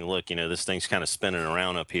been saying, look, this thing's kind of spinning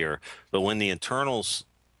around up here. But when the internals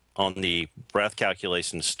on the breadth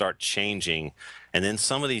calculations start changing, and then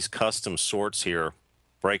some of these custom sorts here,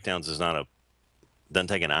 breakdowns doesn't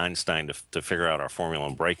take an Einstein to figure out our formula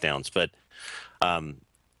on breakdowns, but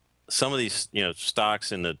some of these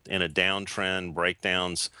stocks in a downtrend,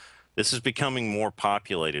 breakdowns, this is becoming more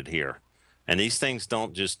populated here. And these things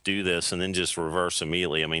don't just do this and then just reverse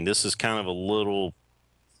immediately. I mean, this is kind of a little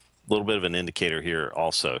bit of an indicator here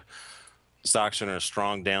also. Stocks are in a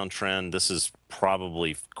strong downtrend. This is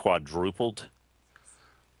probably quadrupled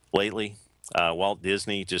lately. Walt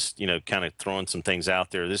Disney just, kind of throwing some things out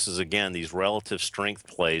there. This is, again, these relative strength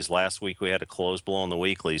plays. Last week we had a close below on the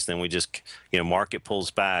weeklies. Then we just, market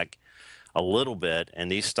pulls back a little bit,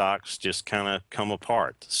 and these stocks just kind of come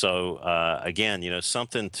apart. So, again,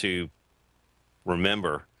 something to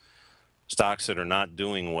remember. Stocks that are not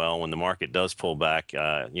doing well when the market does pull back,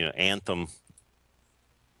 Anthem,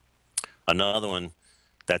 another one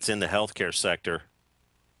that's in the healthcare sector.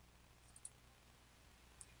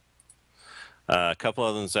 A couple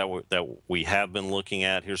of others that we have been looking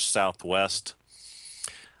at. Here's Southwest.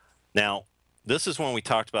 Now, this is one we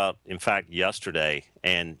talked about, in fact, yesterday.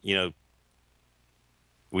 And,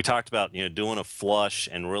 we talked about, doing a flush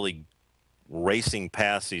and really racing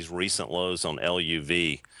past these recent lows on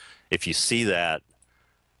LUV. If you see that,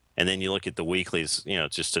 and then you look at the weeklies,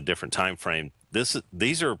 it's just a different time frame.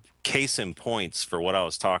 These are case in points for what I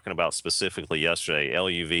was talking about specifically yesterday.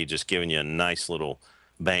 LUV just giving you a nice little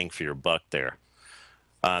bang for your buck there.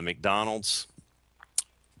 McDonald's,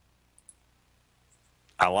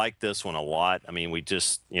 I like this one a lot. I mean, we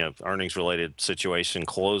just, earnings related situation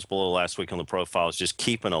closed below last week on the profiles, just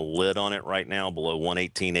keeping a lid on it right now below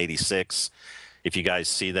 118.86. If you guys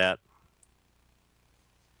see that.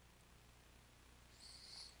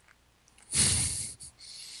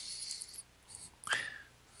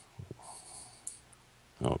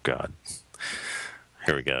 Oh, God.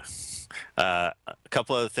 Here we go. A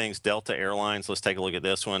couple other things. Delta Airlines. Let's take a look at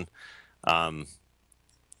this one.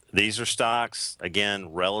 These are stocks,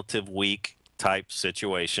 again, relative weak type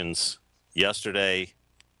situations. Yesterday,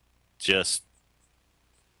 just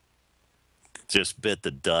bit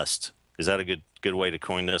the dust. Is that a good way to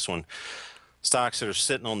coin this one? Stocks that are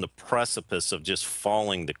sitting on the precipice of just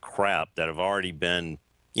falling to crap that have already been,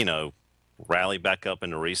 rallied back up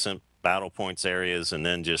into recent battle points areas, and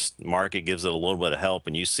then just market gives it a little bit of help,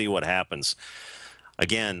 and you see what happens.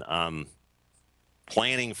 Again,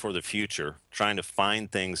 planning for the future, trying to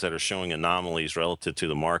find things that are showing anomalies relative to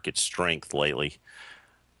the market strength lately.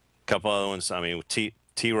 A couple other ones, I mean,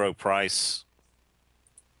 T. Rowe Price,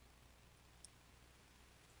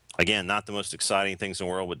 again, not the most exciting things in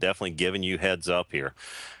the world, but definitely giving you heads up here.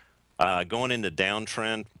 Going into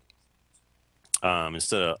downtrend,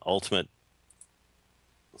 instead of ultimate.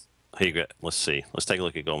 Here you go. Let's see. Let's take a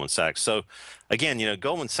look at Goldman Sachs. So, again,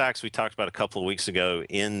 Goldman Sachs we talked about a couple of weeks ago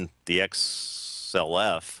in the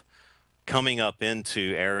XLF, coming up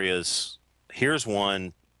into areas. Here's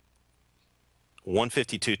one,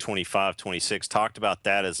 152.25, 26. Talked about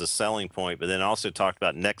that as a selling point, but then also talked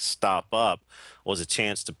about next stop up was a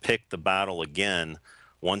chance to pick the battle again,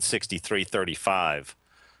 163.35.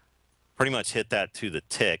 Pretty much hit that to the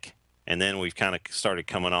tick, and then we've kind of started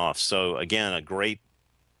coming off. So, again, a great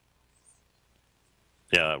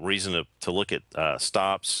reason to look at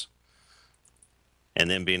stops, and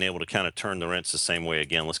then being able to kind of turn the rents the same way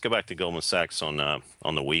again. Let's go back to Goldman Sachs on the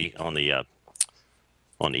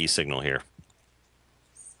e-signal here.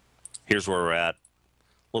 Here's where we're at. A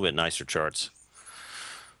little bit nicer charts.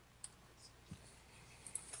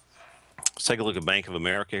 Let's take a look at Bank of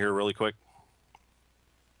America here really quick.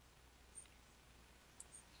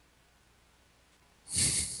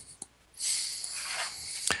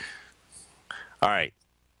 All right.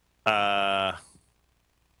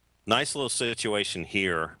 Nice little situation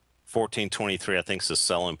here. 1423, I think, is a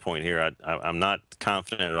selling point here. I'm not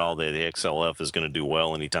confident at all that the XLF is going to do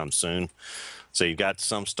well anytime soon. So you've got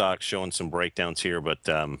some stocks showing some breakdowns here, but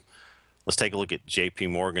let's take a look at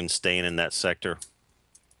JP Morgan staying in that sector.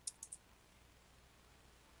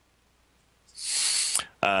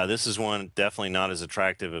 This is one definitely not as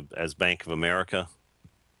attractive as Bank of America.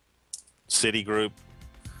 Citigroup.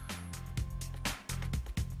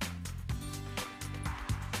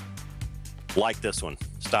 Like this one.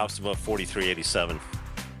 Stops above 43.87.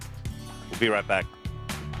 We'll be right back.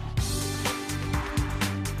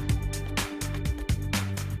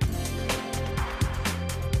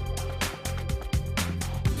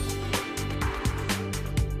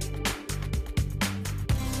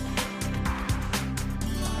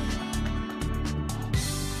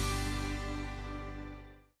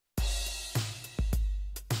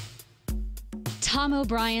 Tom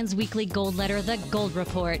O'Brien's weekly gold letter, The Gold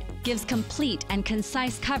Report, gives complete and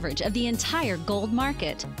concise coverage of the entire gold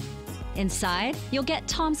market. Inside, you'll get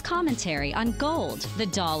Tom's commentary on gold, the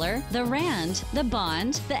dollar, the rand, the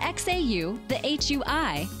bond, the XAU, the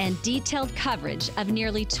HUI, and detailed coverage of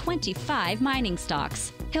nearly 25 mining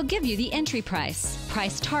stocks. He'll give you the entry price,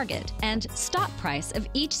 price target, and stop price of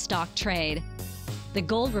each stock trade. The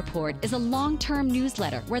Gold Report is a long-term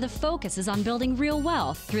newsletter where the focus is on building real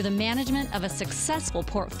wealth through the management of a successful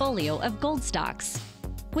portfolio of gold stocks.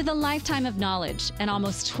 With a lifetime of knowledge and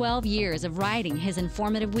almost 12 years of writing his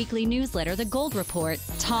informative weekly newsletter, The Gold Report,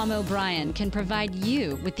 Tom O'Brien can provide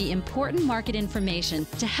you with the important market information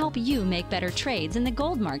to help you make better trades in the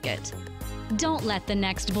gold market. Don't let the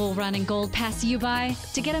next bull run in gold pass you by.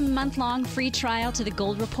 To get a month-long free trial to The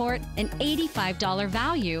Gold Report, an $85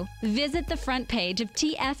 value, visit the front page of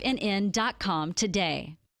TFNN.com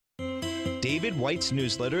today. David White's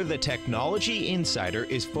newsletter, The Technology Insider,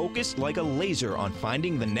 is focused like a laser on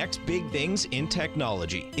finding the next big things in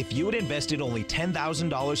technology. If you had invested only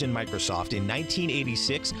 $10,000 in Microsoft in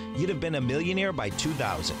 1986, you'd have been a millionaire by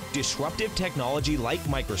 2000. Disruptive technology like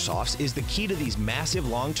Microsoft's is the key to these massive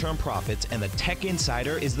long-term profits, and the Tech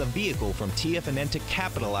Insider is the vehicle from TFNN to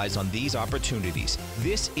capitalize on these opportunities.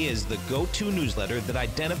 This is the go-to newsletter that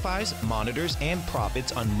identifies, monitors, and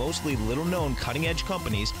profits on mostly little-known cutting-edge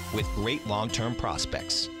companies with great long-term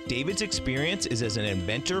prospects. David's experience is as an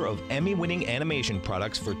inventor of Emmy-winning animation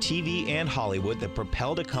products for TV and Hollywood that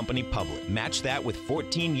propelled a company public. Match that with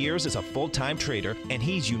 14 years as a full-time trader, and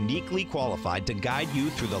he's uniquely qualified to guide you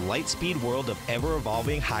through the light-speed world of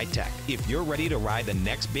ever-evolving high-tech. If you're ready to ride the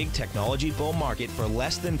next big technology bull market for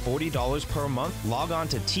less than $40 per month, log on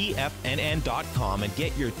to TFNN.com and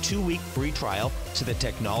get your 2-week free trial to the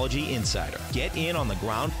Technology Insider. Get in on the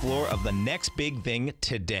ground floor of the next big thing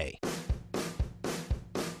today.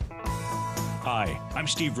 Hi, I'm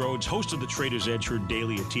Steve Rhodes, host of the Trader's Edge heard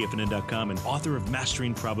daily at TFNN.com and author of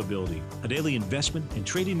Mastering Probability, a daily investment and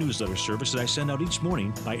trading newsletter service that I send out each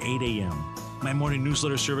morning by 8 a.m. My morning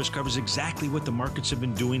newsletter service covers exactly what the markets have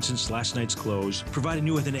been doing since last night's close, providing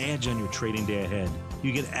you with an edge on your trading day ahead.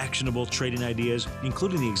 You get actionable trading ideas,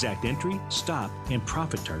 including the exact entry, stop, and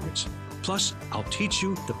profit targets. Plus, I'll teach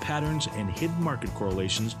you the patterns and hidden market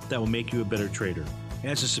correlations that will make you a better trader.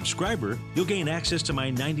 As a subscriber, you'll gain access to my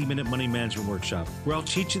 90-minute money management workshop, where I'll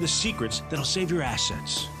teach you the secrets that'll save your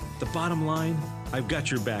assets. The bottom line, I've got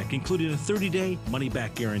your back, including a 30-day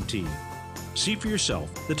money-back guarantee. See for yourself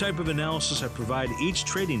the type of analysis I provide each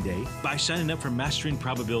trading day by signing up for Mastering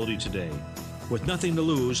Probability today. With nothing to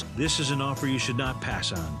lose, this is an offer you should not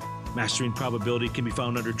pass on. Mastering Probability can be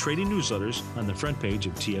found under Trading Newsletters on the front page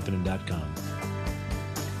of TFNN.com.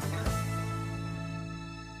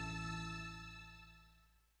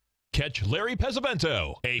 Catch Larry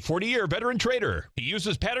Pesavento, a 40-year veteran trader. He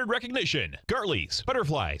uses pattern recognition, Gartleys,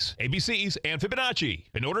 butterflies, ABCs, and Fibonacci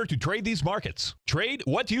in order to trade these markets. Trade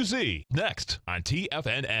what you see. Next on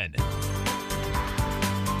TFNN.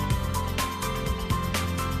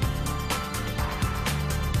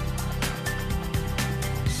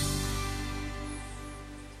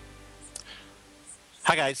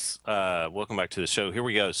 Hi guys, welcome back to the show. Here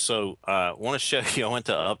we go. So I want to show you, I went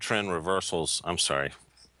to uptrend reversals. I'm sorry,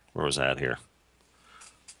 where was that here?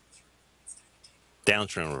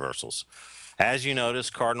 Downtrend reversals. As you notice,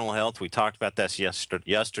 Cardinal Health, we talked about this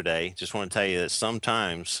yesterday. Just want to tell you that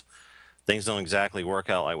sometimes things don't exactly work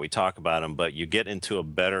out like we talk about them, but you get into a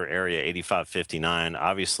better area, 85.59.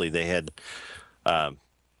 Obviously, they had a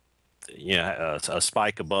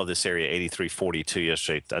spike above this area, 83.42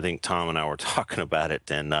 yesterday. I think Tom and I were talking about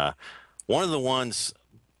it, and one of the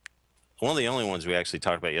only ones we actually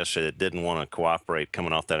talked about yesterday that didn't want to cooperate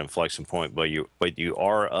coming off that inflection point, but you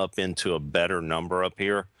are up into a better number up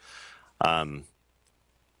here.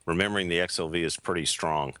 Remembering the XLV is pretty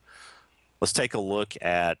strong. Let's take a look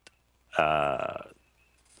at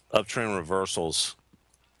uptrend reversals.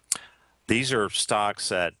 These are stocks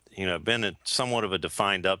that have been in somewhat of a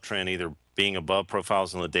defined uptrend, either being above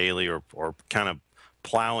profiles on the daily or kind of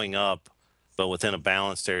plowing up, but within a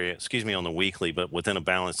balanced area, on the weekly, but within a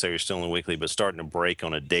balanced area still in the weekly, but starting to break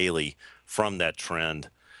on a daily from that trend.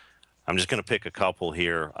 I'm just going to pick a couple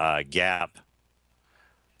here. Gap.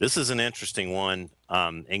 This is an interesting one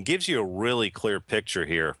and gives you a really clear picture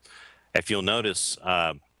here. If you'll notice,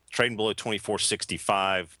 trading below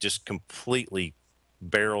 24.65, just completely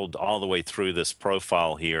barreled all the way through this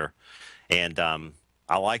profile here. And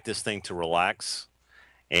I like this thing to relax.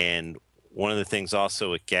 And one of the things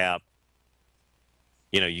also with Gap,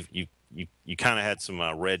 you kind of had some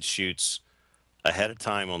red shoots ahead of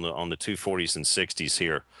time on the 240s and 60s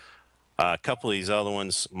here. A couple of these other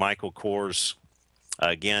ones, Michael Kors,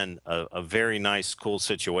 Again, a very nice, cool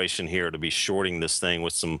situation here to be shorting this thing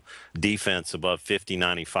with some defense above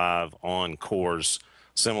 50.95 on cores.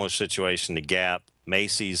 Similar situation to Gap,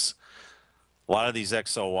 Macy's. A lot of these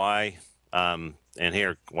XLY, and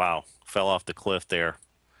here, wow, fell off the cliff there.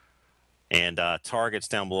 And targets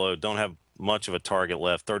down below don't have much of a target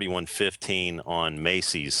left, 31.15 on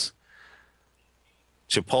Macy's.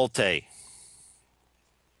 Chipotle.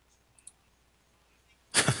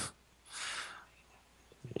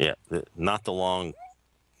 Yeah, not the long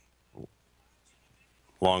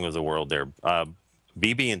of the world there.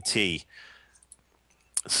 BB&T,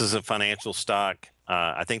 this is a financial stock.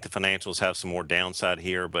 I think the financials have some more downside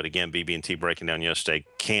here, but again, BB&T breaking down yesterday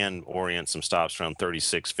can orient some stops around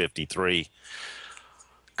 36.53.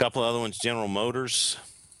 A couple of other ones, General Motors.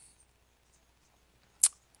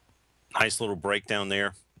 Nice little breakdown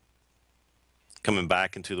there. Coming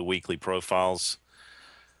back into the weekly profiles.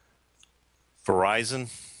 Verizon.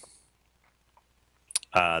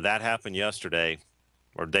 That happened yesterday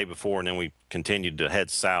or the day before, and then we continued to head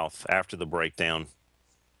south after the breakdown.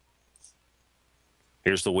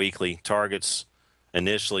 Here's the weekly targets.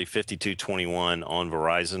 Initially 52.21 on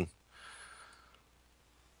Verizon.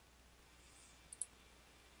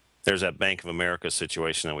 There's that Bank of America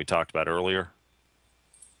situation that we talked about earlier.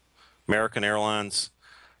 American Airlines,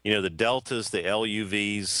 you know, the Deltas, the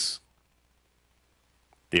LUVs,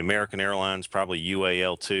 the American Airlines, probably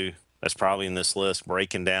UAL too. That's probably in this list,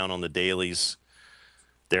 breaking down on the dailies.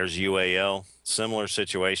 There's UAL, similar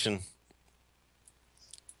situation.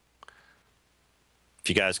 If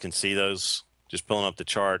you guys can see those, just pulling up the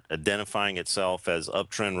chart, identifying itself as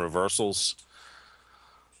uptrend reversals.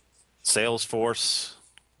 Salesforce.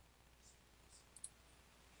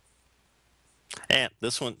 And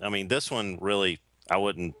this one, I mean, this one really, I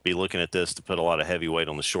wouldn't be looking at this to put a lot of heavy weight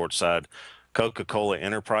on the short side. Coca-Cola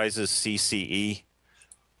Enterprises, CCE.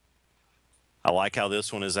 I like how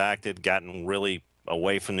this one has acted, gotten really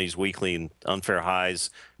away from these weekly and unfair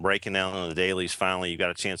highs, breaking down on the dailies. Finally, you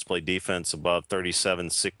got a chance to play defense above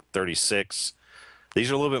 37.36.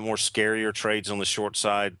 These are a little bit more scarier trades on the short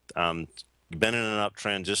side. Been in an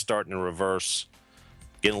uptrend, just starting to reverse,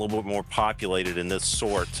 getting a little bit more populated in this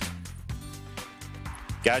sort.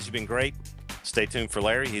 Guys, you've been great. Stay tuned for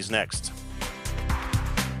Larry. He's next.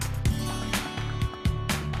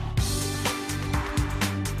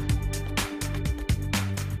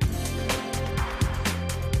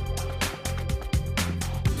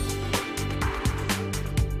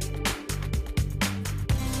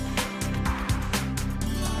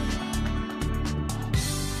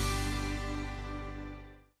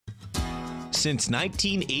 Since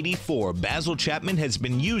 1984, Basil Chapman has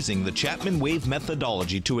been using the Chapman Wave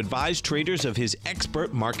methodology to advise traders of his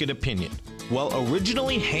expert market opinion. While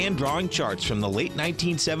originally hand-drawing charts from the late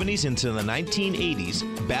 1970s into the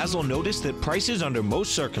 1980s, Basil noticed that prices under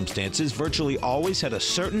most circumstances virtually always had a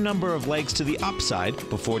certain number of legs to the upside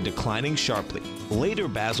before declining sharply. Later,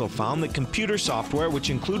 Basil found that computer software, which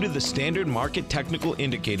included the standard market technical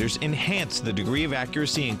indicators, enhanced the degree of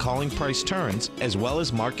accuracy in calling price turns, as well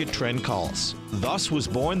as market trend calls. Thus was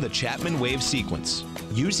born the Chapman Wave sequence.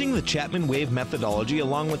 Using the Chapman Wave methodology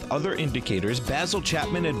along with other indicators, Basil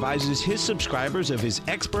Chapman advises his subscribers of his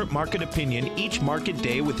expert market opinion each market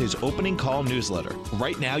day with his opening call newsletter.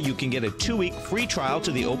 Right now, you can get a 2-week free trial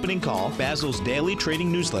to the opening call, Basil's daily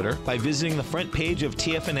trading newsletter, by visiting the front page of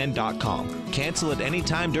TFNN.com. Cancel at any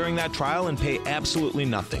time during that trial and pay absolutely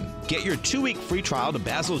nothing. Get your 2-week free trial to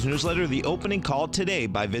Basil's newsletter, The Opening Call, today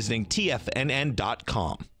by visiting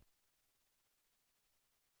TFNN.com.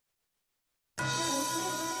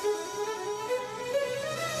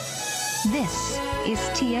 This is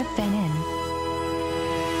TFNN.